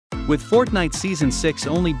With Fortnite Season 6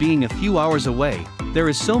 only being a few hours away, there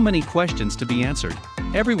is so many questions to be answered.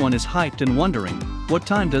 Everyone is hyped and wondering, what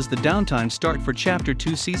time does the downtime start for Chapter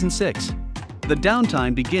 2 Season 6? The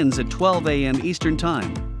downtime begins at 12 AM Eastern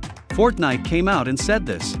Time. Fortnite came out and said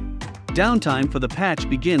this. Downtime for the patch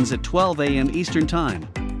begins at 12 AM Eastern Time.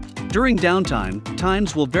 During downtime,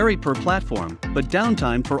 times will vary per platform, but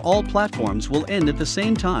downtime for all platforms will end at the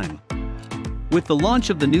same time. With the launch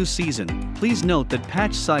of the new season, please note that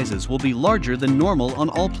patch sizes will be larger than normal on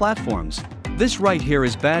all platforms. This right here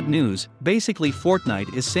is bad news. Basically,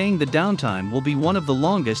 Fortnite is saying the downtime will be one of the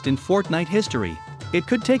longest in Fortnite history. It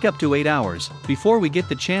could take up to 8 hours before we get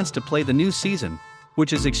the chance to play the new season,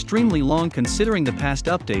 which is extremely long considering the past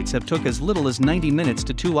updates have took as little as 90 minutes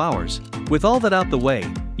to 2 hours. With all that out the way,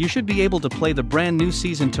 you should be able to play the brand new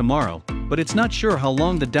season tomorrow, but it's not sure how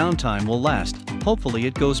long the downtime will last. Hopefully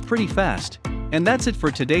it goes pretty fast. And that's it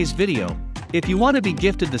for today's video. If you want to be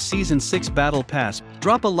gifted the Season 6 Battle Pass,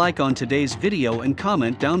 drop a like on today's video and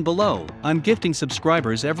comment down below. I'm gifting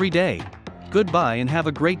subscribers every day. Goodbye and have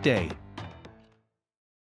a great day.